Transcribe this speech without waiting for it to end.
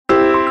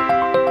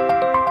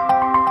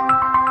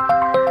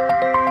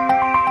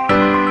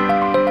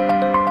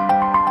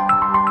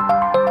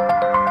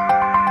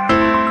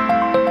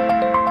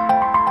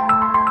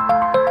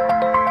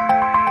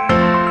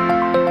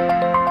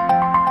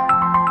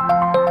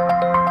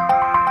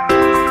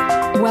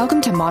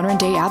Welcome to Modern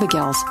Day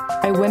Abigails,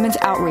 a women's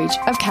outreach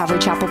of Calvary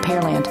Chapel,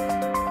 Pearland.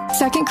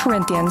 2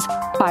 Corinthians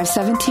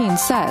 5:17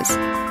 says,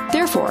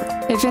 "Therefore,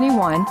 if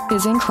anyone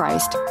is in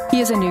Christ, he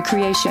is a new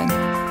creation.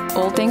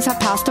 Old things have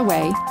passed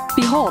away.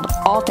 Behold,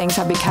 all things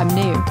have become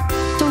new."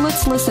 So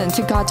let's listen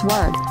to God's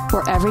Word,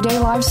 where everyday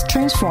lives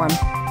transform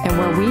and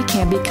where we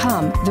can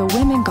become the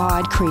women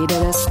God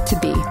created us to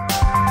be.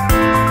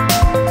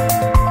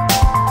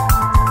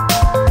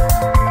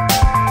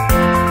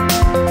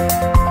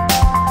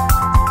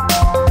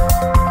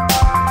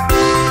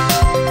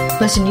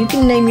 Listen, you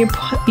can name your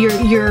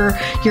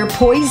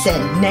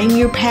poison, name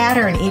your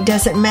pattern. It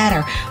doesn't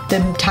matter. The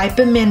type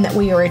of men that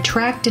we are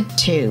attracted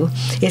to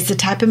is the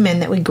type of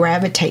men that we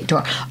gravitate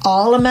toward.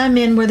 All of my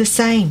men were the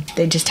same.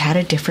 They just had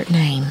a different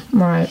name.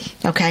 Right.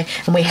 Okay?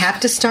 And we have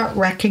to start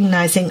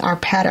recognizing our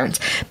patterns.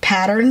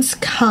 Patterns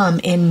come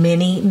in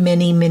many,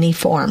 many, many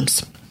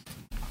forms.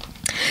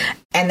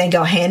 And they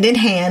go hand in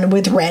hand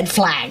with red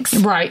flags.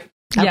 Right.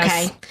 Okay.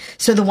 Yes.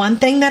 So the one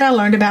thing that I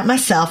learned about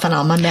myself and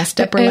all my messed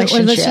up relationships.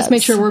 And let's just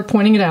make sure we're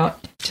pointing it out.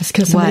 Just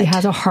because somebody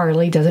has a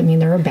Harley doesn't mean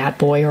they're a bad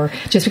boy, or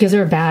just because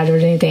they're bad or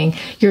anything.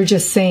 You're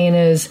just saying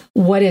is,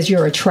 what is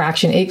your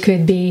attraction? It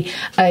could be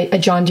a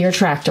John Deere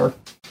tractor.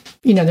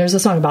 You know, there's a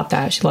song about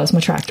that. She loves my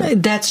tractor.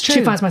 That's true.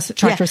 She finds my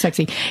tractor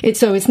sexy.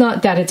 So it's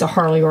not that it's a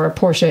Harley or a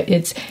Porsche.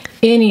 It's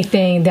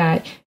anything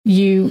that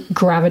you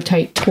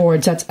gravitate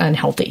towards that's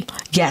unhealthy.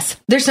 Yes.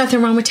 There's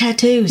nothing wrong with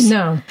tattoos.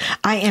 No.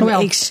 I am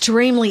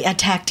extremely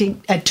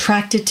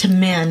attracted to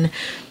men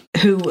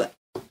who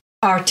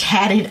are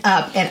tatted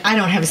up, and I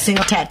don't have a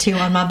single tattoo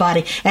on my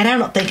body. And I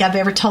don't think I've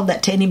ever told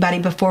that to anybody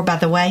before, by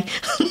the way.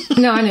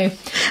 No, I knew.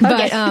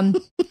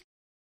 But,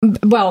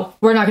 well,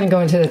 we're not going to go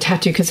into the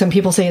tattoo because some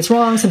people say it's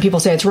wrong, some people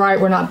say it's right.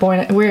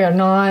 We are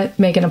not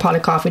making a pot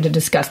of coffee to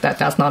discuss that.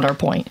 That's not our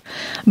point.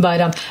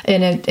 But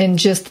and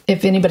just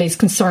if anybody's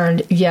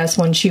concerned, yes,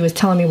 when she was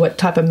telling me what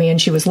type of man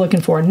she was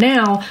looking for,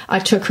 now I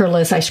took her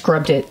list, I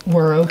scrubbed it.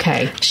 We're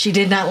okay. She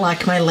did not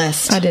like my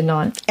list. I did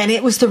not, and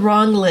it was the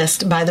wrong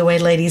list, by the way,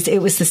 ladies.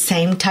 It was the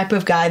same type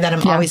of guy that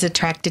I'm always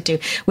attracted to,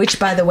 which,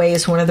 by the way,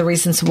 is one of the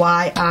reasons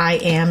why I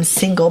am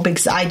single,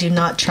 because I do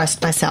not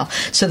trust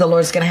myself. So the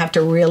Lord's going to have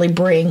to really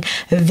bring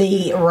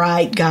the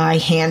right guy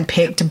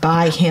handpicked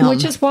by him.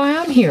 Which is why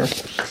I'm here.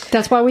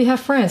 That's why we have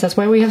friends. That's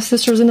why we have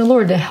sisters in the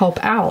Lord to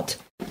help out.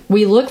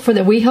 We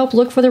help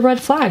look for the red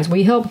flags.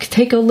 We help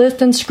take a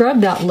list and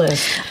scrub that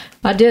list.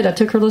 I did. I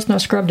took her list and I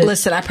scrubbed it.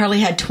 Listen, I probably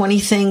had 20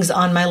 things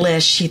on my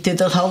list. She threw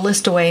the whole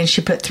list away and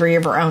she put 3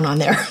 of her own on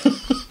there.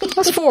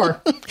 That's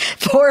 4.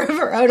 4 of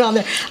her own on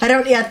there.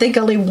 I think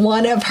only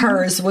 1 of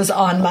hers was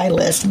on my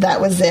list. That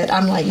was it.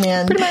 I'm like,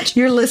 man, pretty much.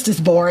 Your list is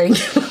boring.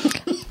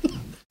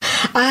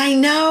 I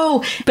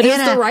know. But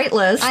Anna, it's the right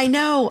list. I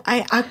know.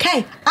 I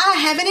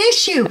have an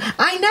issue.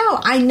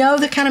 I know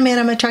the kind of man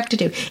I'm attracted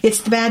to.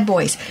 It's the bad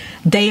boys.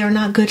 They are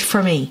not good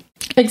for me.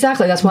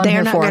 Exactly. That's what I'm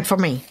here for. They're not good for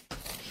me.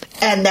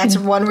 And that's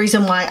one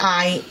reason why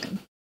I,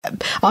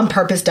 on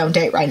purpose, don't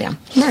date right now.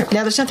 Right.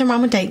 Now, there's nothing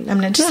wrong with dating.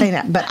 I'm not just saying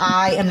that. But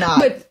I am not.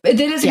 But that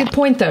is a good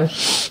point, though.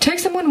 Take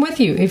someone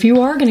with you. If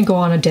you are going to go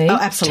on a date,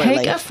 absolutely.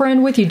 Take a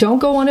friend with you. Don't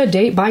go on a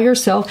date by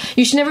yourself.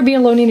 You should never be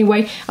alone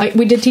anyway.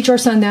 We did teach our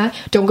son that.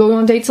 Don't go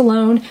on dates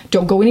alone.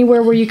 Don't go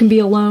anywhere where you can be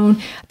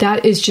alone.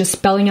 That is just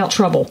spelling out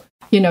trouble.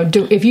 You know,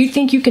 if you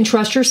think you can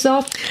trust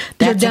yourself,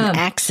 that's you're dumb. An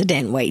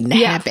accident waiting to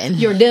happen.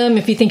 You're dumb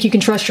if you think you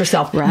can trust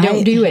yourself. Right.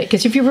 Don't do it.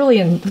 Because if you're really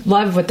in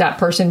love with that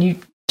person, you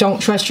don't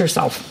trust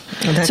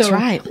yourself. Well, that's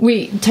right.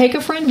 We take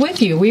a friend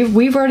with you.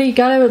 We've already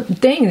got a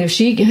thing. If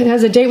she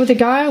has a date with a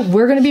guy,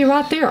 we're going to be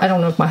right there. I don't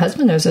know if my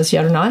husband knows this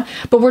yet or not,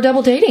 but we're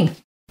double dating.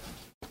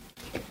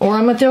 Or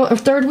I'm at a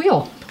third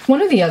wheel.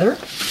 One or the other.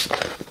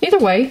 Either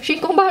way, she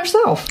can go by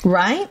herself.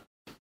 Right?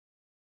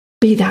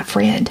 Be that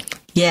friend.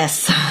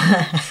 Yes.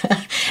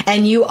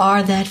 And you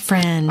are that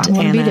friend, I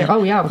want to be there.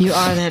 Oh, yeah. You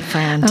are that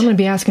friend. I'm going to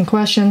be asking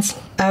questions.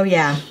 Oh,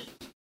 yeah.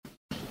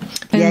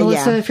 And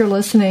Melissa, if you're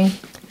listening,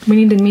 we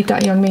need to meet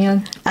that young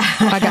man.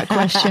 I got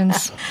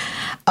questions.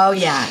 Oh,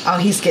 yeah. Oh,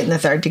 he's getting the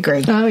 3rd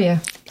degree. Oh, yeah.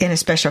 In a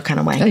special kind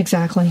of way.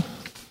 Exactly.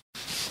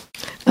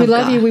 We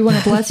love you. We want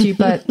to bless you,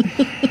 but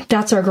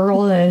that's our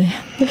girl, and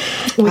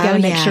we got to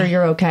make sure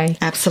you're okay.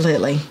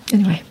 Absolutely.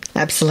 Anyway.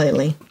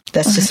 Absolutely.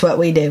 That's just what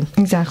we do.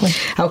 Exactly.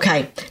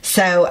 Okay.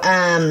 So,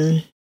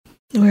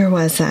 where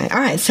was I? All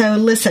right. So,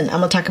 listen, I'm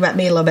going to talk about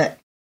me a little bit.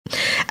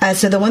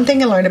 So the one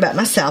thing I learned about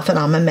myself and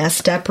all my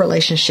messed up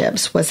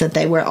relationships was that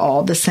they were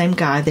all the same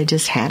guy. They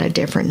just had a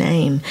different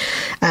name.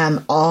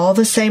 All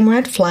the same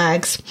red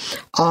flags,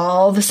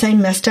 all the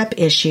same messed up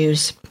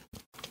issues.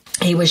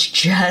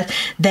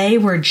 They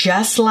were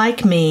just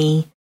like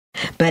me,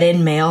 but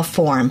in male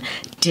form.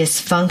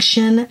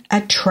 Dysfunction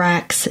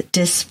attracts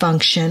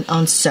dysfunction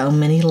on so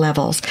many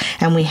levels.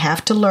 And we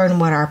have to learn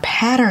what our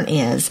pattern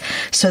is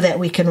so that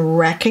we can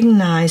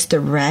recognize the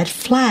red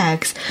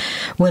flags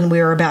when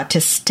we're about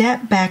to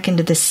step back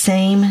into the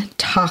same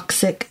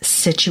toxic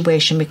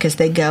situation, because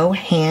they go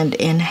hand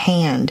in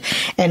hand.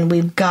 And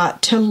we've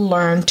got to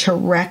learn to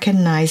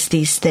recognize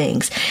these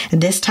things. And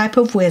this type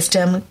of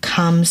wisdom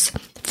comes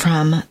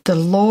from the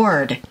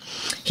Lord.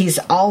 He's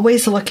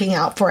always looking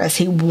out for us.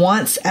 He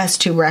wants us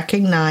to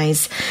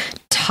recognize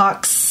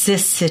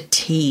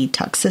toxicity.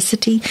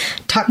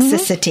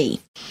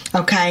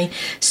 Okay.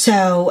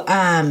 So,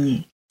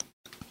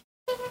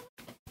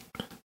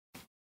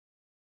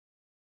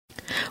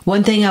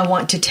 one thing I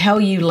want to tell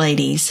you,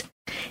 ladies,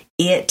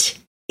 I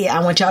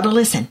want y'all to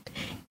listen.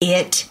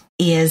 It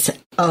is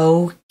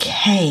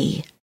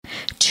okay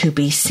to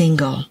be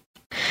single.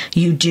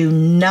 You do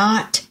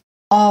not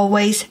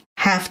always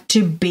have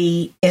to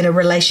be in a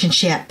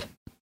relationship.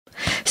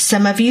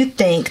 Some of you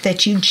think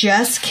that you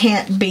just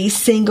can't be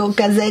single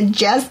because it's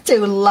just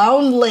too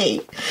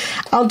lonely.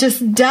 I'll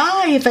just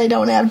die if I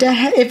don't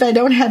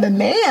have a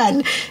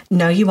man.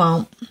 No, you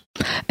won't.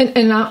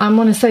 And I'm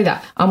going to say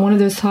that I'm one of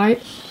those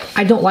type.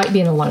 I don't like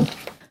being alone.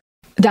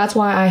 That's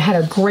why I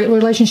had a great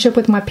relationship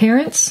with my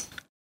parents.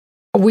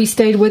 We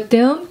stayed with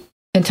them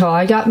until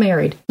I got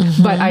married.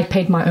 Mm-hmm. But I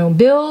paid my own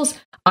bills.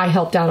 I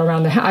helped out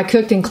around the house. I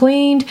cooked and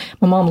cleaned.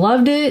 My mom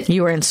loved it.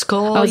 You were in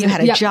school. You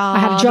had a job. I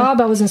had a job.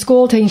 I was in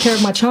school taking care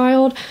of my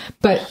child.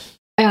 But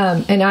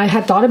and I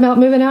had thought about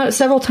moving out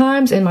several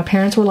times. And my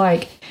parents were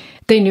like,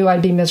 they knew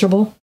I'd be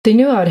miserable. They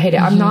knew I would hate it.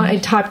 Mm-hmm. I'm not a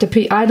type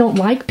to I don't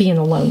like being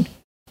alone.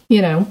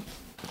 You know,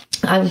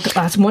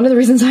 that's one of the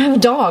reasons I have a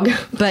dog.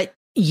 But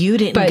you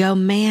didn't go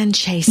man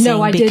chasing.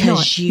 No, I did not.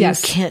 Because you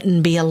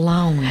couldn't be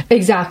alone.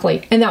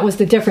 Exactly. And that was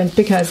the difference,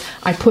 because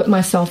I put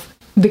myself,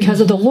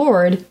 because of the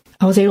Lord,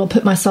 I was able to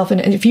put myself in.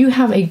 And if you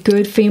have a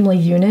good family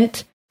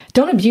unit,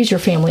 don't abuse your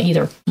family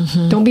either.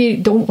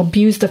 Mm-hmm. Don't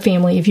abuse the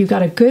family. If you've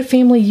got a good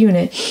family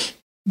unit,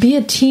 be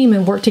a team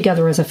and work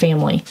together as a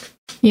family.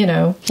 You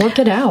know, work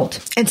it out.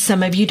 And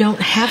some of you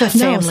don't have a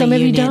family unit. No, some of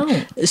you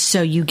don't.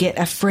 So you get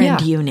a friend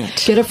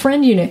unit. Get a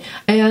friend unit.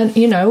 And,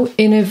 you know,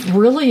 and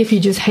if you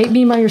just hate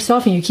being by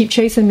yourself and you keep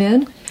chasing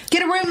men,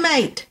 get a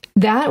roommate.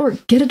 Or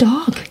get a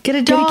dog. Get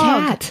a dog. Get a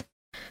cat.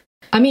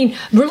 I mean,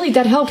 really,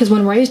 that helped, because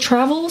when Ray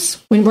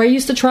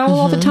used to travel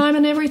all the time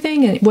and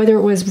everything, and whether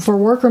it was for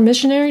work or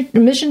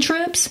mission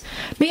trips,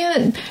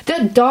 man,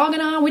 that dog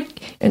and I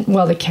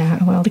the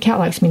cat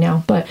likes me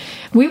now, but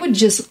we would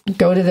just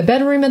go to the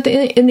bedroom in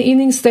the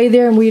evening, stay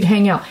there, and we'd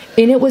hang out,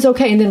 and it was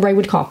okay. And then Ray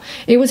would call.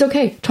 It was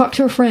okay. Talk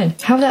to a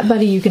friend. Have that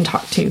buddy you can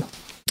talk to.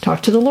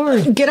 Talk to the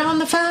Lord. Get on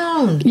the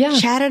phone. Yeah.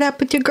 Chat it up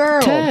with your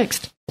girl.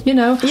 Text. You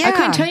know, I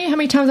couldn't tell you how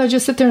many times I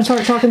just sit there and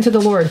start talking to the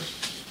Lord.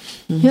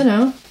 Mm-hmm. You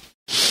know.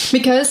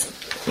 Because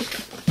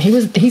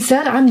he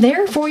said, I'm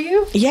there for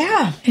you.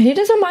 Yeah. And he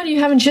doesn't mind you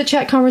having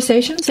chit-chat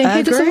conversations, saying,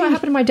 hey, this is what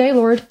happened in my day,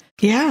 Lord.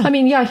 Yeah. I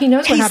mean, he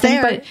knows what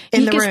happened, but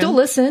he can still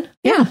listen.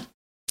 Yeah.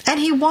 And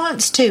he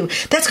wants to.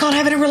 That's called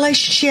having a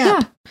relationship.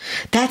 Yeah.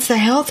 That's the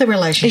healthy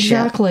relationship.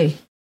 Exactly.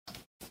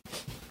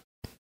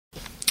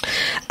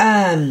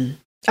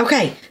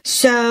 Okay.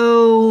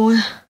 So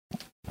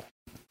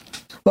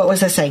what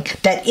was I saying?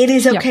 That it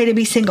is okay to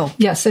be single.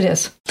 Yes, it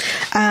is.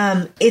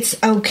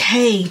 It's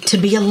okay to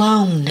be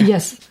alone.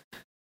 Yes.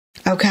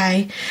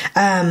 Okay.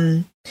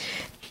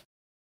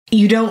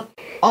 You don't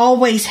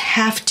always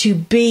have to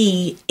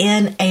be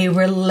in a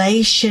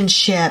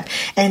relationship.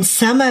 And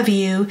some of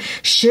you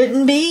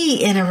shouldn't be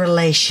in a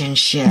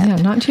relationship. Yeah,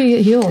 not until you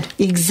get healed.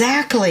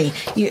 Exactly.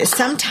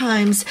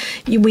 Sometimes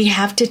we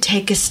have to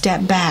take a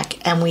step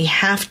back, and we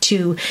have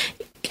to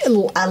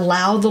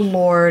allow the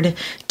Lord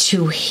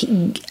to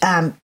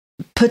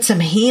put some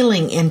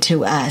healing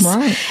into us.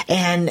 Right.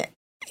 And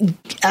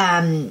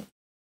how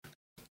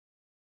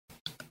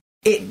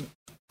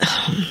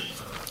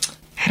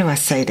do I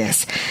say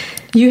this?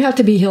 You have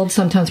to be healed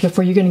sometimes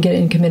before you're going to get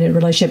in a committed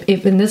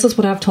relationship. And this is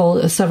what I've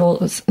told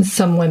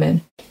some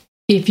women.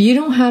 If you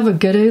don't have a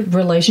good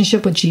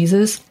relationship with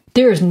Jesus,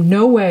 there is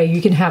no way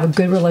you can have a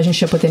good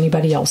relationship with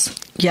anybody else.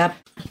 Yep.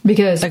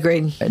 Because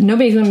agreed.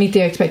 Nobody's going to meet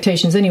the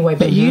expectations anyway,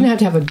 but you're going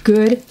to have a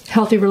good,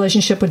 healthy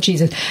relationship with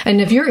Jesus.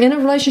 And if you're in a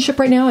relationship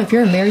right now, if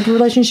you're in a married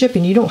relationship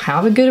and you don't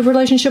have a good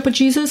relationship with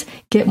Jesus,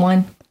 get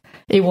one.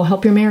 It will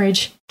help your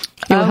marriage.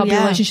 It will help your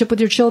relationship with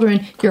your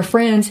children, your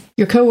friends,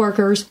 your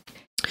coworkers.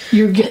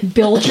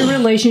 Build your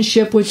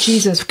relationship with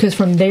Jesus, because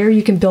from there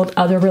you can build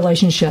other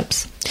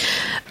relationships.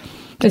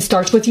 It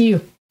starts with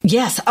you.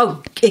 Yes.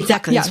 Oh,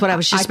 exactly. That's what I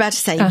was just about to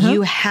say.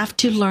 You have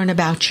to learn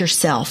about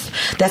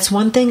yourself. That's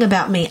one thing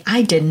about me.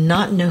 I did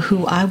not know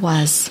who I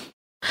was.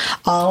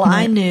 All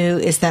I knew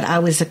is that I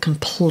was a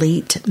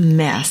complete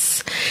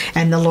mess.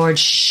 And the Lord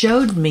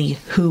showed me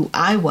who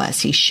I was.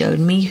 He showed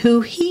me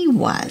who He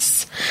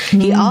was.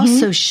 He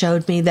also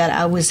showed me that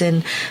I was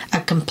in a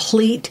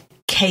complete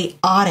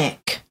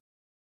chaotic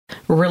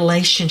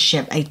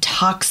relationship, a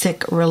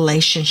toxic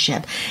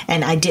relationship.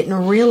 And I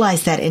didn't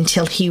realize that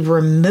until He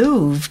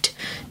removed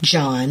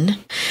John,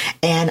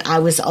 and I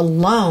was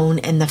alone,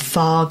 and the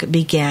fog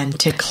began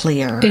to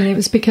clear. And it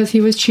was because he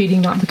was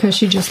cheating, not because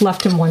she just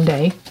left him one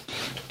day.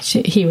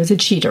 He was a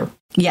cheater.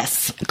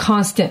 Yes.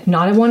 Constant,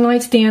 not a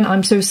one-night stand.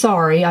 I'm so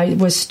sorry. I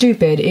was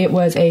stupid. It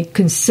was a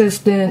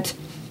consistent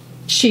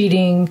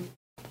cheating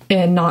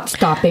and not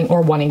stopping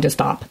or wanting to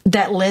stop.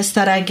 That list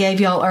that I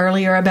gave y'all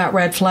earlier about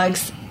red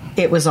flags,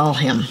 it was all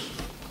him.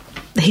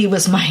 He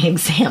was my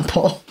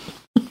example.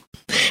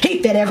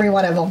 bit every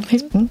one of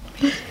them.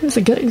 He's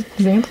a good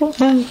example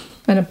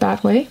in a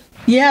bad way.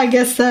 Yeah, I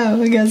guess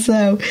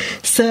so.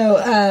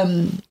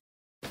 So,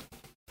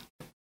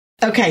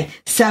 okay.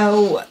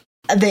 So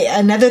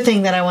another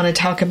thing that I want to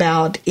talk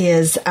about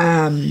is,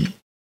 and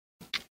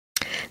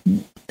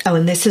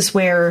this is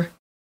where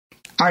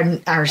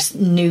our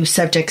new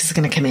subject is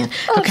going to come in.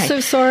 Okay. I'm so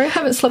sorry. I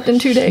haven't slept in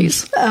 2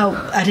 days.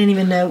 Oh, I didn't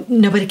even know.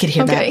 Nobody could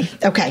hear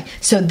that. Okay.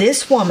 So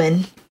this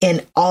woman,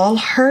 in all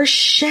her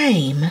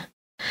shame,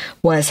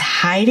 was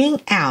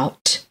hiding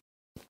out.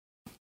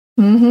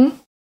 Mm-hmm.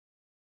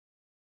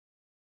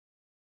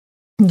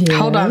 Yes.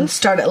 Hold on.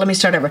 Let me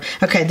start over.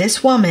 Okay.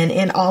 This woman,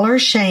 in all her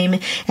shame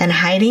and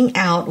hiding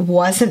out,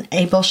 wasn't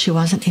able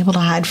to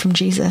hide from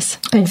Jesus.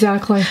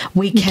 Exactly.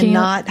 We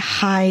cannot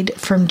hide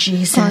from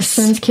Jesus. Our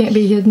sins can't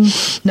be hidden.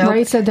 Nope.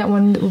 Ray said that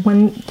when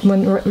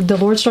the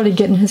Lord started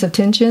getting his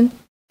attention,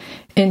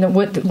 and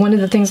one of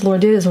the things the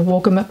Lord did is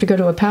woke him up to go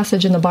to a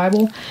passage in the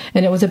Bible,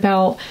 and it was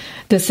about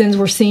the sins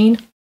were seen,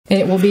 and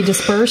it will be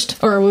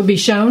dispersed, or it will be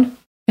shown.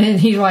 And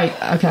he's like,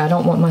 okay, I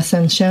don't want my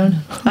sins shown.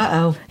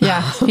 Uh-oh.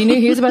 Yeah. He knew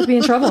he was about to be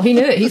in trouble. He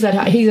knew it. He said,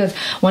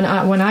 when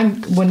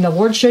the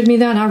Lord showed me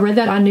that and I read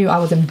that, I knew I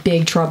was in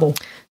big trouble.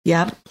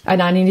 Yep.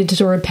 And I needed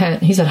to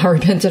repent. He said, I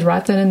repented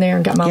right then and there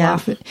and got my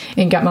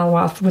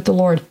life with the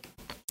Lord.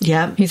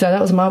 Yep. He said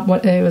that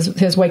was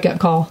his wake up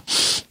call.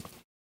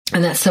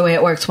 And that's the way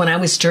it works. When I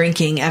was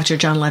drinking after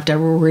John left, I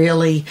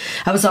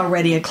was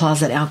already a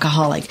closet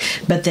alcoholic.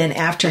 But then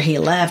after he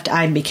left,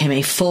 I became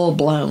a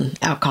full-blown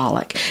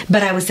alcoholic.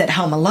 But I was at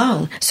home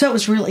alone. So it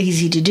was real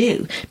easy to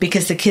do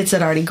because the kids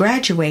had already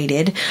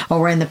graduated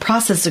or were in the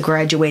process of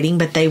graduating,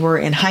 but they were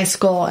in high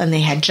school and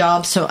they had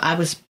jobs. So I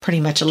was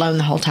pretty much alone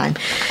the whole time.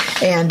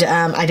 And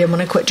I didn't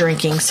want to quit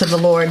drinking. So the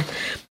Lord,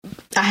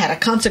 I had a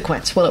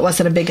consequence. Well, it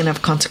wasn't a big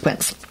enough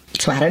consequence.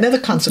 So I had another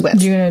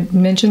consequence. You going to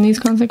mention these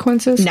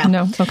consequences?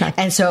 No. Okay.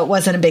 And so it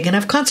wasn't a big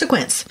enough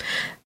consequence.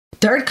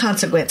 Third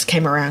consequence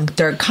came around.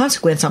 Third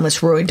consequence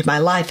almost ruined my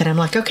life. And I'm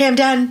like, okay, I'm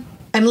done.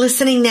 I'm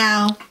listening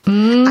now.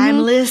 Mm-hmm. I'm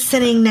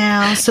listening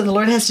now. So the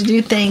Lord has to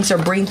do things or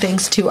bring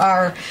things to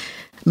our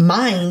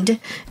mind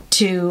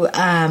to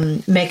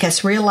make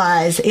us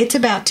realize it's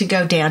about to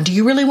go down. Do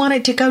you really want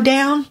it to go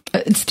down?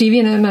 Stevie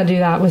and Emma do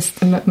that with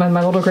my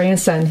little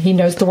grandson. He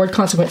knows the word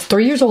consequence.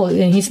 3 years old,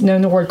 and he's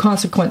known the word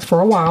consequence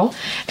for a while.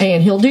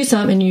 And he'll do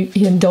something,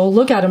 and they'll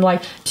look at him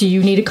like, do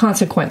you need a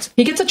consequence?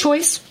 He gets a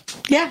choice.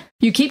 Yeah.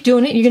 You keep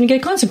doing it, you're going to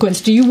get a consequence.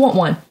 Do you want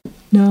one?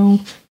 No.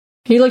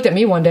 He looked at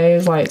me one day, he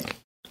was like,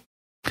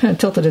 kind of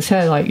tilted his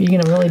head, like, you going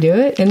to really do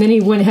it? And then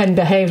he went ahead and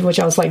behaved, which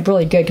I was like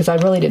really good because I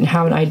really didn't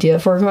have an idea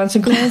for a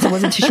consequence. I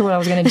wasn't too sure what I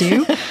was going to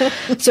do.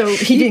 So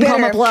he didn't call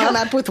my bluff. Come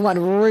up with one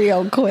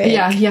real quick.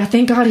 Yeah.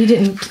 Thank God he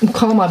didn't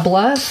call my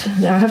bluff.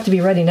 I have to be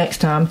ready next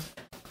time.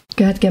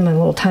 I have to give him a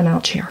little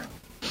timeout chair.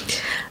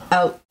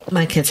 Oh,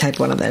 my kids had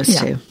one of those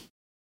too.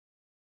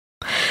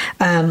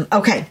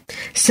 Okay.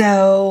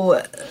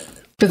 So,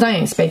 because I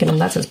ain't spanking him,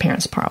 that's his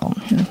parents' problem.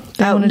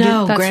 Oh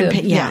no,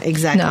 grandparents. Yeah,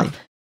 exactly. No.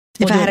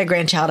 If I had a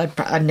grandchild,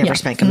 I'd never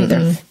spank them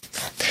either.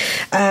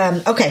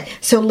 Okay,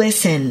 so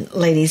listen,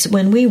 ladies,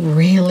 when we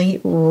really,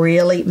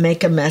 really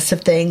make a mess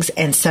of things,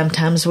 and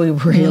sometimes we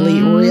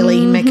really,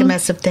 really make a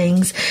mess of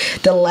things,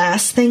 the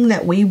last thing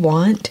that we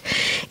want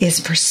is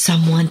for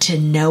someone to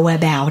know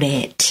about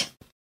it.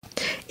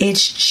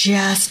 It's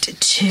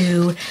just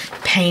too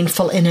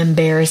painful and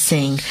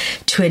embarrassing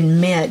to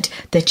admit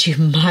that you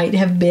might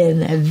have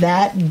been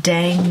that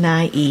dang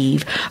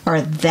naive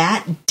or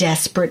that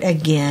desperate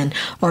again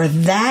or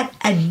that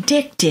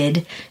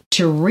addicted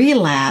to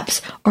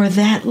relapse or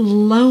that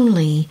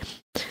lonely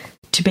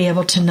to be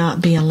able to not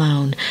be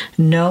alone.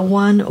 No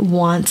one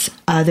wants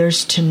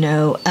others to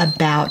know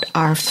about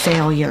our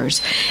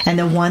failures. And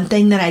the one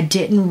thing that I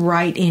didn't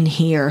write in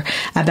here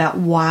about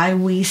why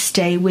we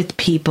stay with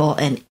people,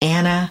 and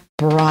Anna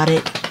brought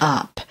it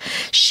up.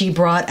 She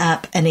brought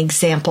up an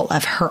example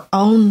of her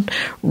own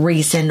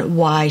reason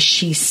why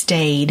she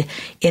stayed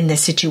in the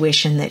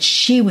situation that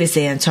she was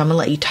in. So I'm going to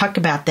let you talk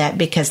about that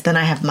because then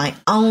I have my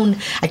own.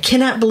 I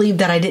cannot believe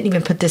that I didn't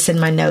even put this in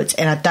my notes,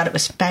 and I thought it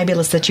was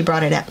fabulous that you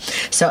brought it up.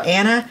 So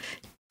Anna,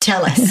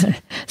 tell us.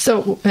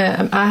 So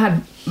I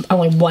had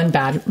only one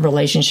bad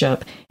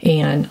relationship,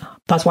 and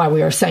that's why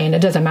we were saying it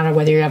doesn't matter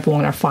whether you have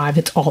 1 or 5,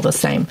 it's all the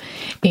same.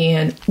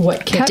 And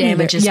what kept the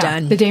damage is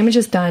done. The damage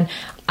is done.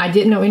 I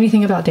didn't know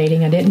anything about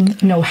dating. I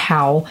didn't know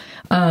how.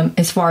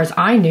 As far as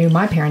I knew,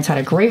 my parents had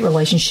a great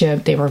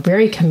relationship. They were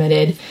very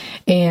committed,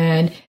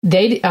 and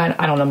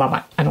I don't know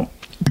about I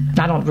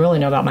don't really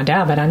know about my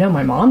dad, but I know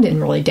my mom didn't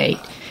really date.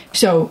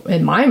 So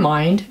in my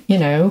mind,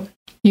 you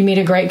meet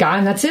a great guy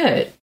and that's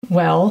it.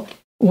 Well,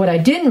 what I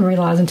didn't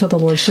realize until the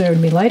Lord showed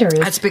me later is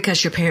that's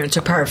because your parents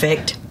are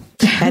perfect.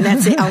 And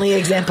that's the only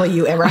example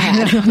you ever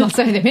had. I'm not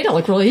saying they made it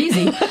look really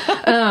easy.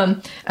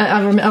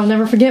 I'll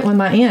never forget when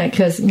my aunt,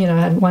 because, I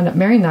had wound up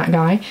marrying that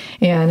guy.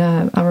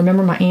 And I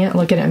remember my aunt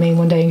looking at me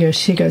one day and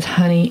she goes,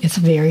 honey, it's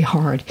very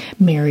hard.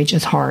 Marriage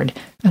is hard.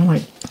 And I'm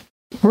like,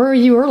 where were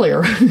you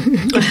earlier?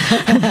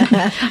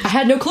 I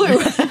had no clue.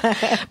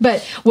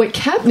 But what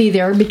kept me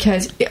there,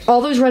 because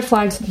all those red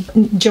flags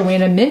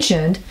Joanna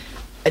mentioned,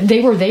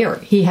 they were there.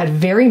 He had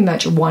very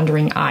much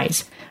wandering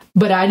eyes,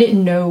 but I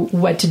didn't know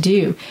what to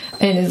do.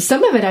 And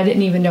some of it I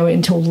didn't even know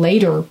until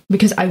later,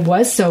 because I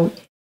was so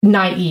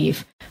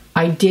naive.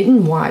 I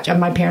didn't watch.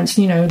 My parents,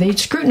 they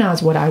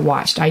scrutinized what I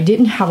watched. I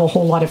didn't have a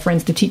whole lot of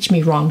friends to teach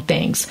me wrong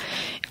things.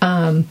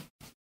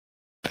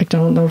 I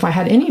don't know if I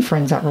had any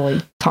friends that really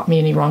taught me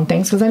any wrong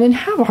things, because I didn't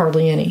have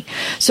hardly any.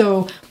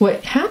 So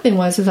what happened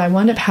was I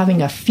wound up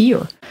having a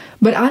fear.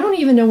 But I don't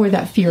even know where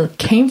that fear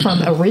came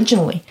from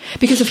originally.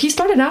 Because if he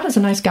started out as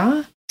a nice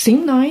guy,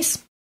 seemed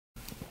nice.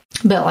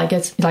 But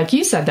like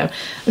you said, though,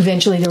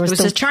 eventually there was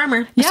a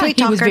charmer. Yeah, sweet he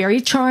talker. was very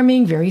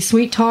charming, very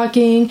sweet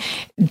talking,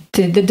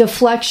 did the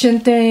deflection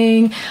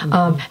thing,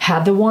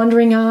 had the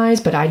wandering eyes,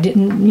 but I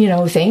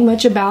didn't, think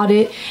much about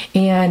it.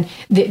 And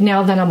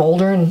now that I'm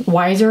older and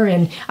wiser,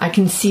 and I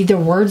can see the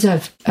words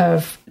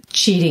of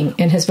cheating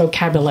in his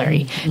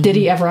vocabulary. Mm-hmm. Did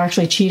he ever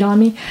actually cheat on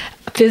me?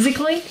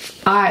 Physically,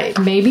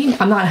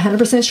 I'm not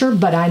 100% sure,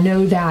 but I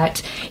know that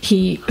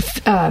he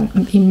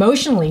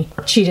emotionally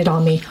cheated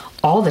on me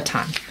all the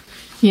time.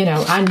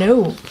 I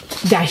know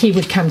that he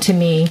would come to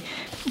me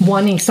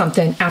wanting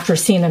something after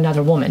seeing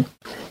another woman.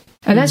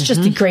 And that's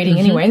just degrading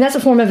anyway. And that's a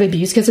form of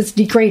abuse, because it's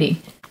degrading.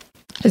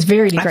 It's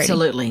very degrading.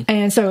 Absolutely.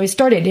 And so it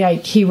started,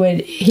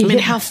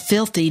 how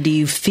filthy do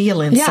you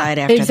feel inside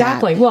after that?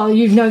 Exactly. Well,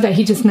 you know that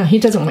he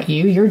doesn't want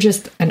you. You're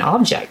just an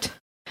object.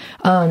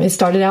 It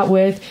started out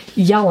with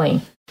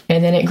yelling,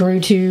 and then it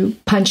grew to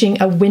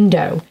punching a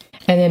window.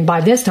 And then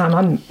by this time,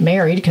 I'm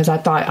married, because I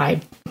thought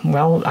I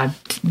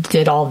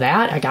did all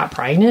that. I got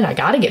pregnant. I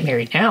got to get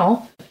married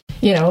now.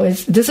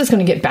 This is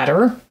going to get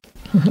better.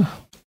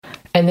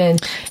 And then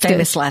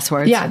famous last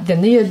words. Yeah.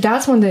 Then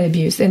that's when the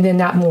abuse, and then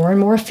that more and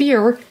more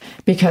fear,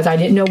 because I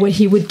didn't know what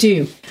he would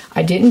do.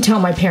 I didn't tell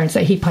my parents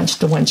that he punched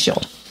the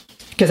windshield,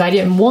 because I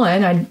didn't.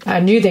 I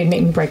knew they'd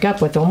make me break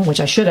up with them, which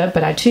I should have.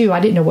 But I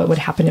didn't know what would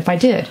happen if I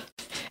did.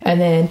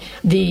 And then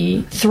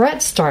the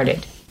threat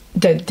started.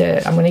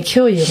 I'm going to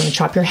kill you. I'm going to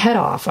chop your head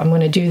off. I'm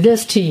going to do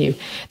this to you.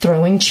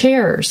 Throwing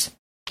chairs.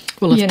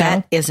 Well, if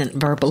that isn't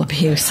verbal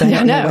abuse, I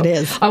don't know what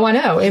is. Oh, I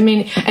know. And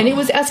it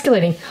was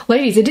escalating.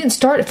 Ladies, it didn't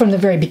start from the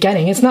very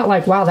beginning. It's not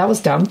like, wow, that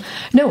was dumb.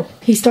 No,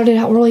 he started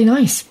out really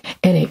nice,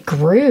 and it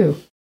grew,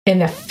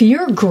 and the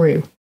fear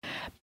grew.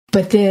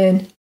 But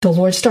then the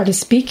Lord started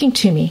speaking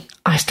to me.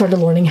 I started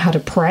learning how to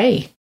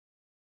pray,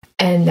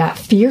 and that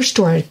fear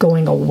started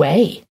going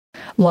away.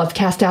 Love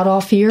cast out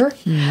all fear.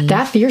 Mm-hmm.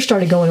 That fear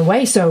started going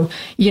away. So,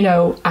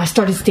 I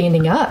started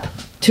standing up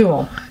to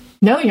him.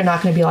 No, you're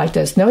not going to be like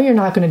this. No, you're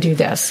not going to do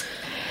this.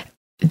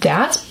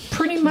 That's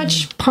pretty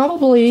much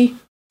probably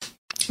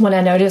when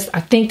I noticed.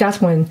 I think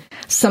that's when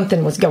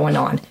something was going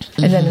on.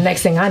 Mm-hmm. And then the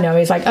next thing I know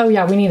is like, oh,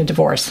 yeah, we need a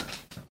divorce.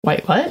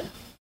 Wait, what?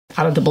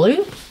 Out of the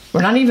blue?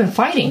 We're not even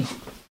fighting.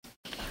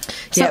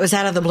 So, it was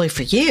out of the blue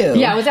for you.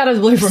 Yeah, it was out of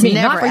the blue for me,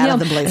 not for him. Out of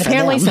the blue and for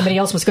apparently them. Somebody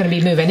else was going to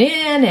be moving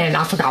in, and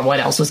I forgot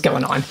what else was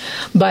going on.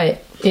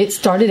 But it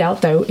started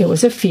out, though, it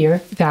was a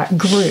fear that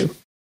grew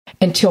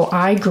until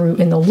I grew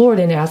in the Lord.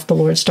 And as the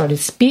Lord started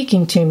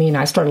speaking to me, and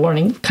I started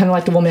learning, kind of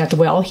like the woman at the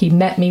well, he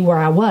met me where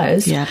I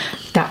was. Yeah.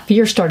 That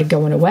fear started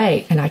going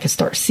away, and I could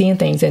start seeing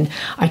things, and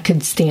I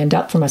could stand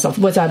up for myself.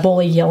 Was I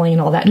bully, yelling,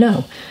 and all that?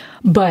 No.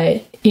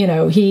 But,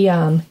 he...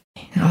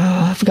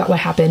 I forgot what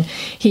happened.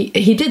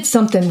 He did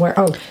something where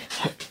I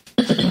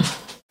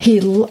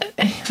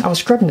was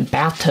scrubbing the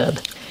bathtub,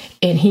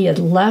 and he had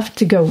left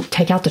to go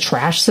take out the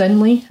trash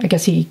suddenly. I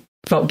guess he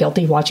felt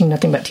guilty watching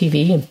nothing but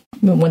TV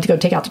and went to go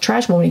take out the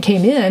trash. Well, when he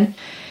came in,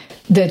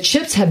 the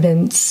chips had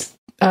been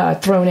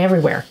thrown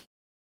everywhere.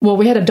 Well,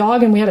 we had a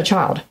dog and we had a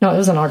child. No, it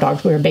wasn't our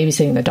dog. We were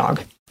babysitting the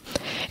dog.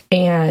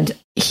 And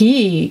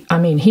he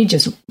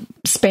just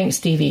spanked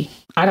Stevie.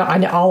 I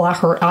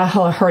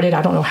heard it.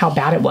 I don't know how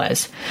bad it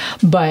was,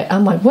 but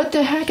I'm like, what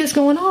the heck is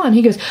going on?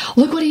 He goes,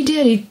 look what he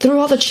did. He threw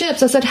all the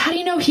chips. I said, how do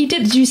you know he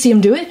did? Did you see him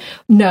do it?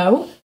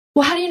 No.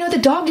 Well, how do you know the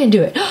dog didn't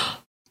do it?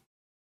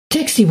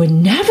 Dixie would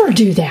never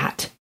do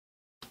that.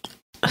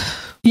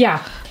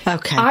 Yeah.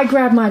 Okay. I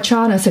grabbed my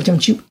child and I said,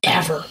 don't you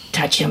ever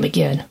touch him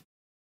again.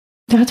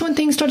 That's when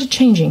things started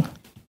changing,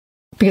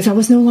 because I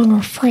was no longer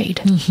afraid.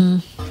 Mm-hmm.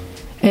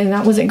 And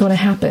that wasn't going to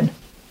happen.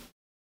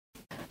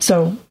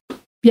 So,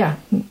 yeah,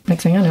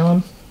 next thing I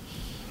know,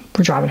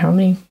 we're driving home,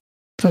 and he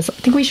says, I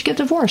think we should get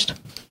divorced.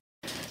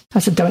 I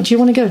said, don't you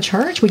want to go to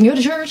church? We can go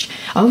to church.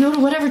 I'll go to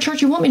whatever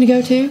church you want me to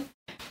go to.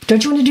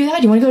 Don't you want to do that?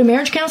 Do you want to go to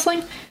marriage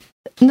counseling?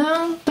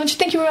 No, don't you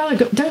think you would rather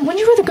go? Wouldn't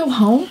you rather go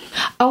home?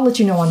 I'll let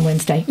you know on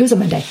Wednesday. It was a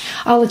Monday.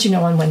 I'll let you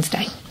know on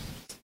Wednesday.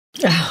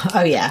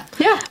 Oh, yeah.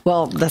 Yeah.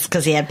 Well, that's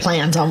because he had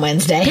plans on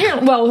Wednesday.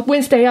 Yeah, well,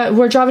 Wednesday,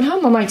 we're driving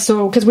home. I'm like,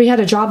 because we had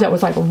a job that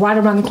was like right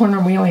around the corner,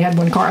 and we only had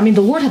one car.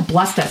 The Lord had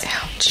blessed us.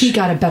 Ouch. He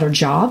got a better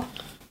job.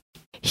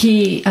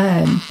 He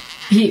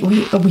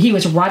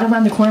was right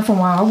around the corner from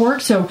where I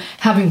worked, so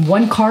having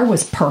one car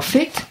was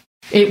perfect.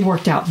 It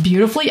worked out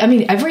beautifully.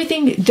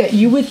 Everything that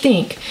you would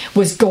think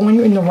was going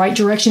in the right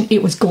direction,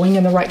 it was going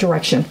in the right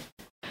direction.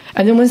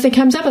 And then Wednesday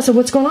comes up, I said,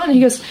 what's going on? And he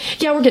goes,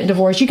 yeah, we're getting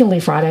divorced. You can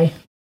leave Friday.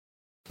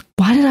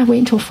 Why did I wait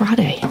until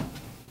Friday?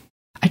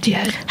 I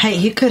did. Hey,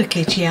 he could have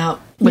kicked you out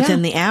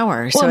within the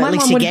hour, so at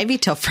least he gave you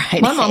till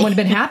Friday. My mom would have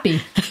been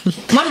happy.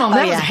 My mom,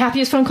 that was the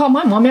happiest phone call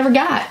my mom ever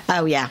got.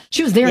 Oh, yeah.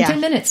 She was there in 10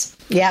 minutes.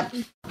 Yep.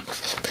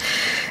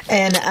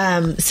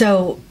 And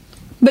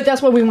But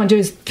that's what we want to do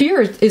is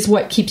fear is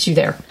what keeps you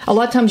there. A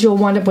lot of times you'll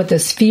wind up with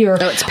this fear.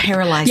 Oh, it's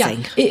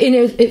paralyzing.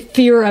 Yeah.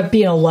 Fear of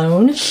being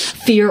alone,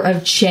 fear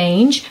of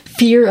change,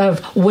 fear of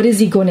what is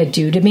he going to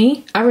do to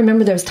me? I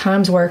remember those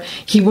times where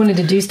he wanted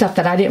to do stuff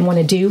that I didn't want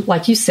to do,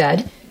 like you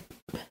said.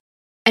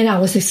 And I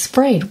was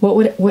afraid.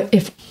 What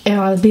if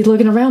I would be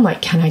looking around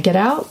like, can I get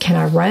out? Can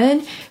I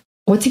run?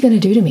 What's he going to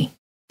do to me?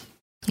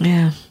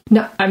 Yeah.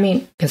 No, I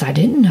mean, because I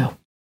didn't know.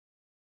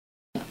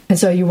 And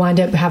so you wind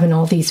up having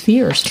all these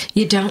fears.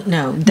 You don't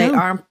know. They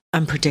are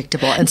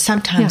unpredictable. And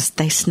sometimes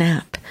they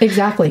snap.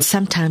 Exactly. And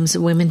sometimes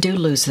women do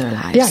lose their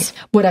lives. Yeah.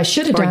 What I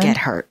should have done get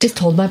hurt. is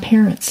told my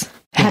parents.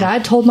 Had I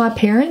told my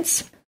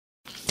parents.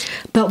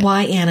 But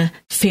why, Anna?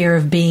 Fear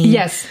of being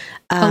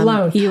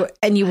alone.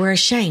 You were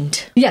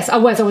ashamed. Yes, I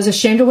was. I was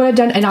ashamed of what I'd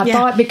done. And I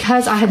thought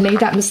because I had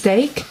made that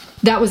mistake,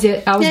 that was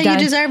it. I was done.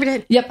 You deserved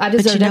it. Yep, I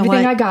deserved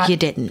everything I got. You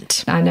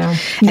didn't. I know.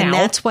 And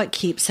that's what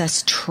keeps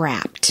us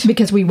trapped.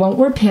 Because we won't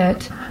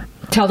repent,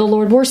 tell the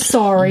Lord we're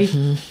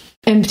sorry,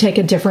 and take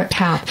a different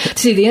path.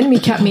 See, the enemy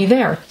kept me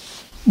there.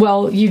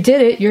 Well, you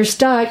did it. You're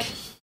stuck.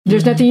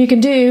 There's nothing you can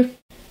do.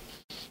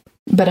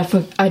 But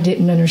if I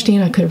didn't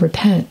understand, I could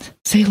repent.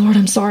 Say, Lord,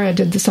 I'm sorry I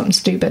did something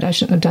stupid. I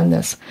shouldn't have done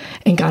this.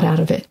 And got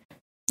out of it.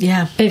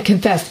 Yeah. And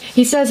confessed.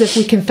 He says if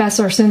we confess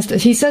our sins,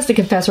 he says to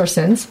confess our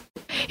sins.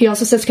 He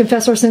also says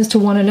confess our sins to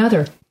one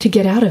another to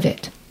get out of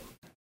it.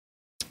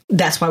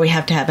 That's why we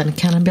have to have an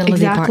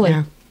accountability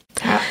partner.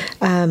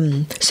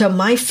 So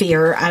my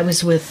fear, I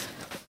was with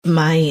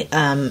my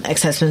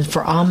ex-husband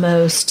for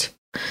almost,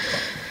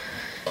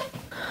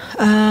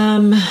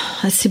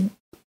 let's see,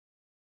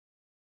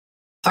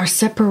 our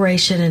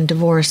separation and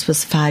divorce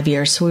was 5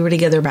 years. So we were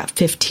together about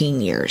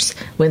 15 years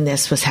when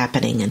this was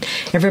happening. And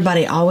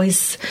everybody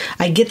always,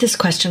 I get this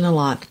question a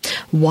lot.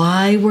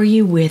 Why were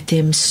you with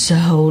him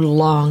so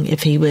long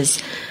if he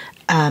was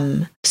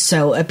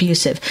so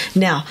abusive?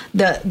 Now,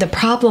 the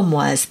problem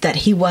was that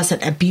he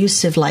wasn't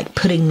abusive like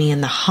putting me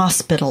in the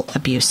hospital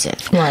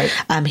abusive. Right.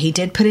 He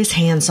did put his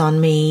hands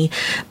on me,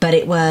 but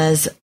it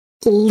was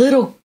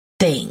little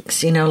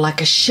things, like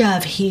a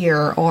shove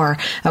here or,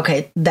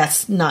 okay,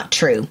 that's not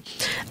true.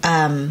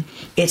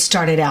 It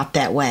started out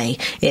that way.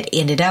 It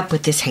ended up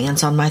with his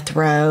hands on my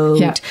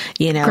throat,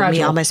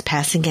 me almost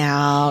passing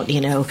out,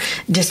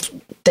 just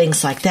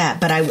things like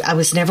that. But I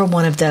was never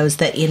one of those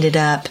that ended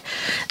up,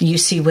 you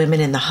see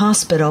women in the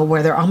hospital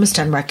where they're almost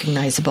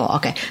unrecognizable.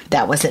 Okay,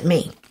 that wasn't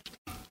me.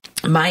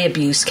 My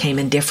abuse came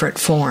in different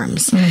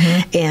forms.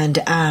 And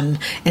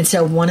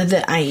so one of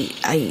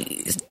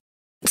the,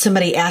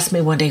 somebody asked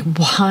me one day,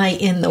 why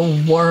in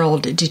the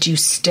world did you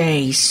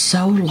stay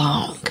so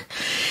long?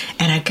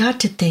 And I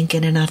got to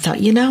thinking and I thought,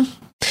 in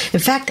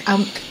fact,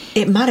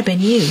 it might have been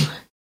you.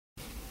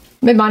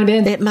 It might have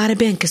been. It might have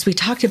been because we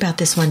talked about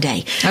this one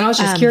day. And I was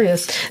just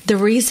curious. The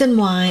reason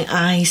why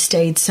I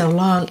stayed so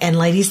long, and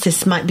ladies,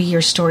 this might be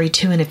your story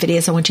too. And if it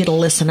is, I want you to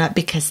listen up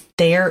because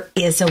there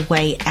is a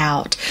way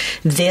out.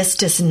 This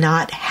does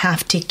not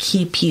have to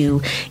keep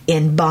you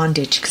in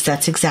bondage because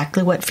that's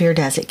exactly what fear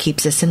does. It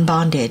keeps us in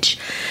bondage.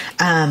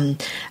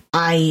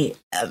 I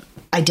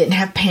didn't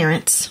have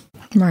parents.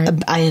 Right.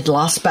 I had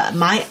lost, but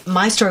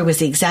my story was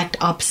the exact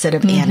opposite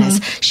of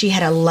Anna's. She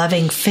had a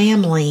loving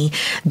family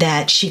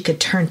that she could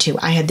turn to.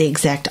 I had the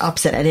exact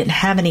opposite. I didn't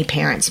have any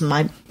parents.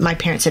 My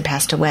parents had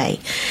passed away.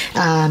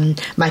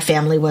 My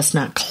family was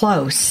not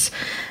close.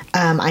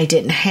 I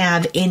didn't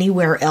have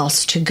anywhere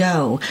else to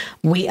go.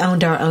 We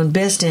owned our own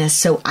business,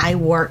 so I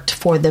worked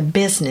for the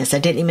business. I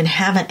didn't even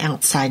have an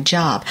outside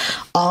job.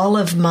 All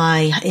of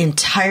my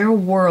entire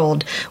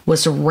world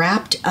was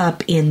wrapped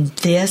up in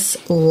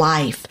this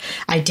life.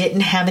 I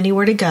didn't have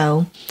anywhere to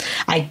go.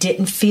 I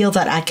didn't feel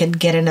that I could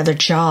get another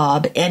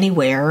job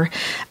anywhere.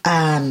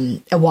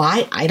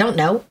 Why? I don't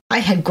know. I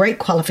had great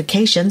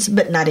qualifications,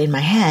 but not in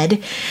my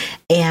head.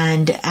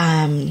 And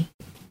I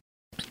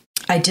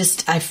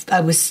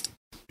was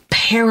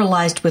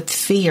paralyzed with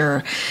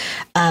fear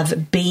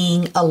of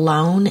being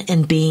alone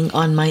and being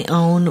on my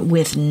own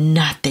with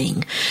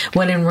nothing.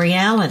 When in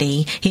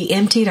reality, he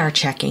emptied our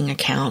checking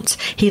accounts.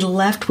 He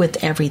left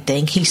with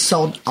everything. He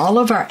sold all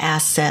of our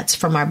assets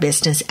from our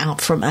business out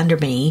from under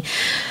me,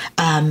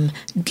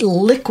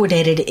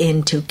 liquidated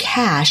into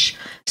cash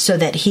so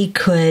that he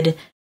could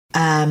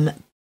buy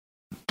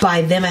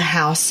them a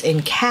house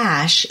in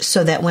cash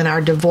so that when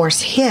our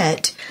divorce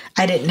hit,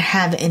 I didn't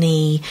have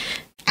any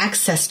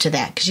access to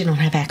that because you don't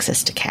have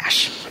access to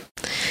cash.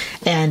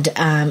 And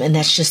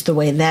that's just the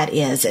way that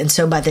is. And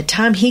so by the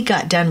time he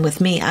got done with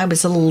me, I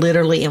was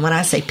literally, and when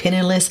I say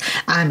penniless,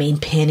 I mean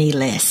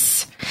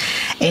penniless.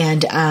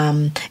 And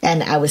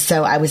I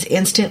was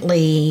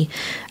instantly.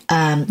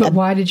 But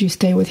why did you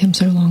stay with him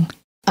so long?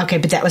 Okay,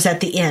 but that was at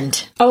the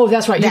end. Oh,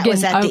 that's right. That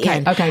was at the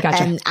end. Okay,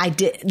 gotcha. And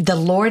the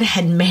Lord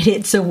had made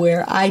it so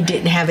where I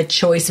didn't have a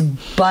choice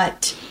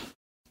but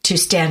to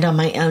stand on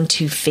my own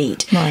 2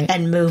 feet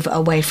and move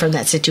away from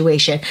that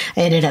situation.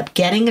 I ended up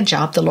getting a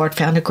job. The Lord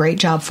found a great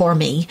job for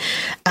me.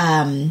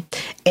 And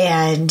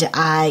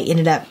I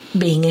ended up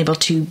being able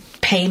to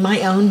pay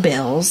my own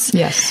bills.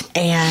 Yes.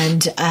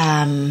 And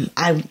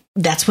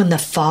that's when the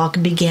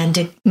fog began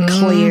to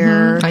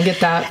clear. I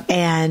get that.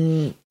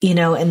 And,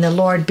 and the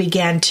Lord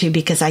began to,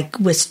 because I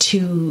was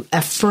too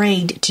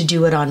afraid to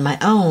do it on my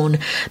own,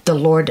 the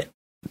Lord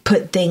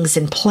put things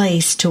in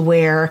place to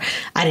where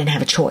I didn't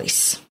have a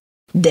choice.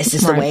 This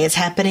is the way it's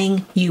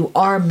happening. You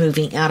are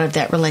moving out of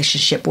that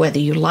relationship, whether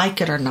you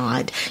like it or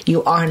not.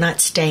 You are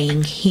not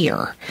staying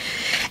here.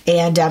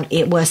 And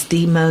it was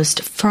the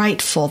most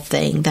frightful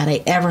thing that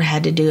I ever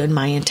had to do in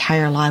my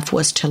entire life,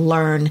 was to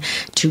learn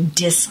to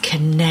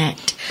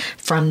disconnect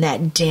from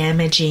that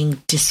damaging,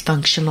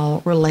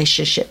 dysfunctional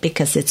relationship,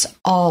 because it's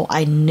all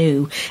I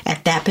knew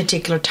at that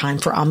particular time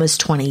for almost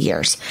 20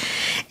 years.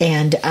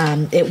 And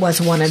it was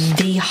one of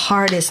the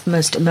hardest,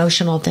 most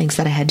emotional things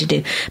that I had to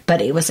do.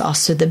 But it was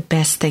also the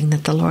best thing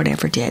that the Lord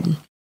ever did.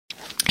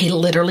 He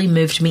literally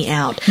moved me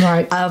out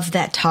of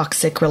that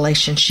toxic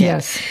relationship.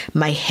 Yes.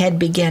 My head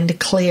began to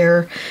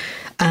clear.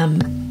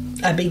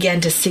 I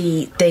began to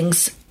see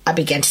things. I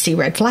began to see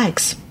red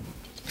flags.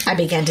 I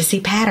began to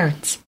see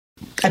patterns.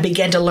 I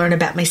began to learn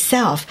about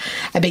myself.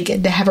 I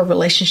began to have a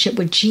relationship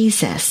with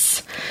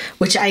Jesus,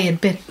 which I had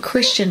been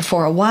Christian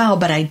for a while,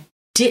 but I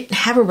didn't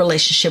have a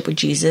relationship with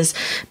Jesus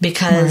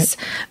because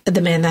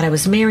the man that I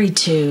was married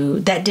to,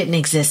 that didn't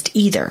exist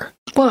either.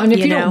 Well, and if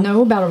you don't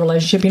know about a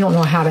relationship, you don't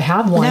know how to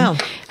have one. No.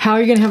 How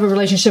are you going to have a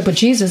relationship with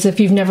Jesus if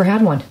you've never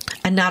had one?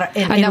 And not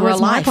in that real was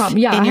my life. problem.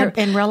 Yeah,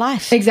 in real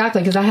life.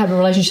 Exactly, because I had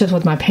relationships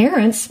with my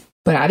parents,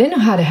 but I didn't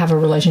know how to have a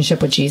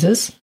relationship with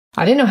Jesus.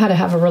 I didn't know how to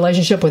have a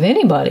relationship with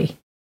anybody.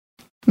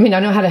 I mean, I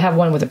know how to have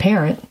one with a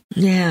parent.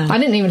 Yeah. I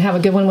didn't even have a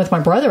good one with my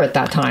brother at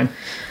that time.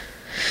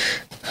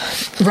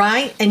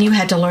 Right? And you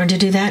had to learn to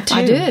do that too.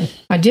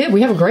 I did.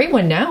 We have a great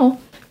one now.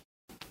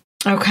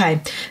 Okay.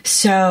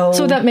 So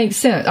that makes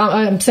sense.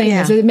 I'm saying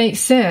this, it makes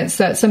sense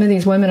that some of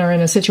these women are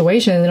in a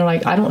situation and they're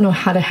like, I don't know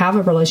how to have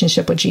a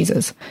relationship with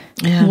Jesus.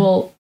 Yeah.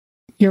 Well,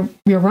 you're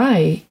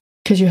right,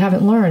 because you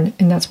haven't learned,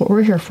 and that's what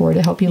we're here for,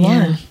 to help you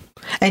learn.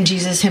 And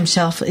Jesus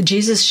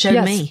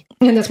showed me.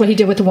 And that's what he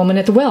did with the woman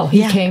at the well.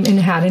 He came and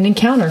had an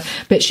encounter,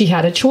 but she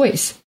had a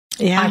choice.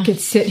 Yeah. I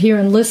could sit here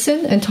and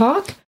listen and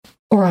talk,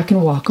 or I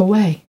can walk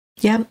away.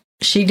 Yep.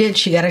 She did.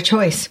 She got a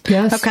choice.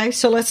 Yes. Okay,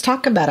 so let's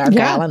talk about our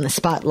gal in the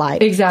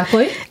spotlight.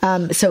 Exactly.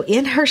 So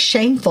in her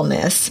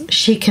shamefulness,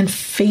 she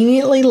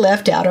conveniently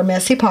left out her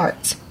messy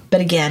parts.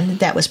 But again,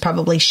 that was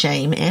probably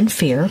shame and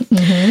fear.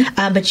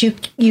 Mm-hmm. But you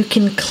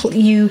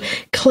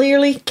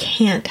clearly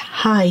can't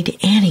hide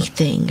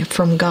anything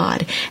from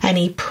God. And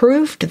he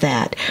proved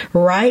that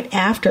right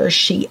after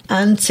she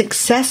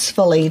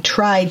unsuccessfully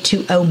tried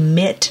to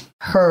omit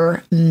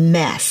her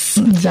mess.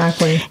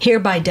 Exactly.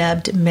 Hereby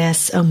dubbed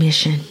mess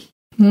omission.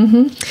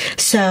 Mm-hmm.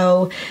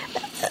 So,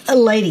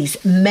 ladies,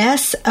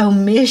 mess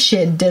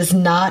omission does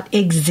not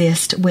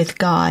exist with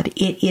God.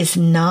 It is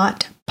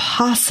not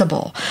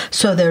possible.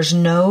 So there's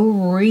no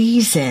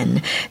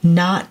reason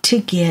not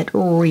to get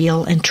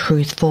real and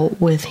truthful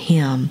with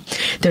him.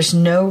 There's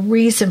no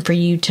reason for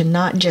you to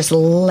not just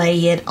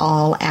lay it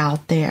all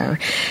out there.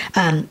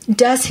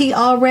 Does he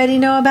already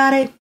know about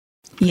it?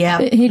 Yeah.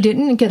 He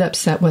didn't get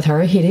upset with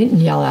her. He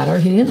didn't yell at her.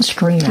 He didn't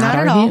scream at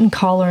her. He didn't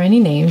call her any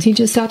names. He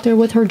just sat there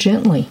with her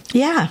gently.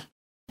 Yeah.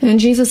 And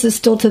Jesus is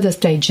still to this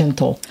day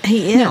gentle.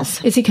 He is. Now,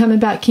 is he coming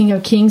back King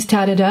of Kings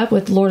tatted up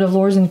with Lord of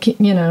Lords and,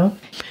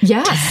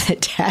 Yes.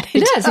 Tatted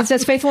it does. It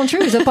says faithful and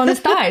true is up on his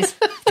thighs.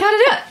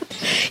 Tatted up.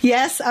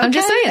 Yes. Okay. I'm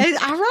just saying.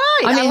 All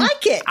right. I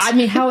like it. I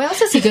mean, how else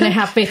is he going to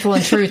have faithful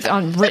and truth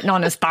written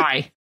on his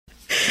thigh?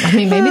 I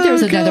mean, maybe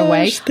there's another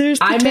way.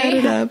 I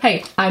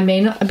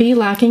may not be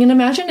lacking in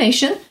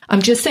imagination.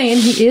 I'm just saying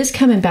he is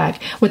coming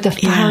back with the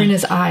fire in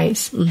his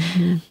eyes.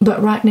 Mm-hmm.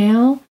 But right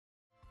now,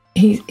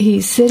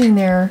 he's sitting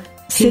there,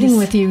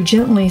 with you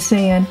gently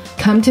saying,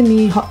 come to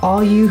me,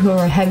 all you who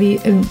are heavy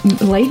and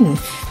laden.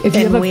 If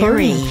you have a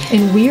burden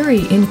and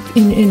weary in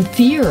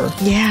fear,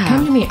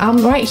 come to me.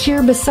 I'm right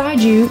here beside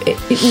you.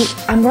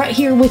 I'm right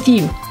here with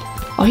you.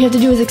 All you have to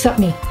do is accept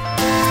me.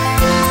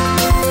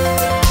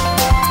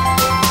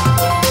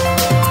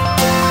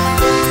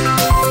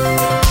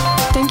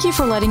 Thank you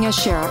for letting us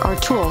share our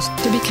tools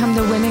to become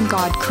the women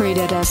God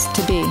created us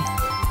to be.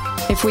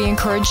 If we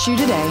encouraged you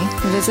today,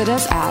 visit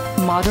us at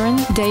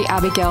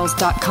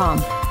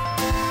moderndayabigails.com.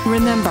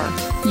 Remember,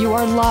 you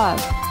are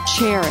loved,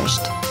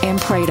 cherished,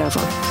 and prayed over.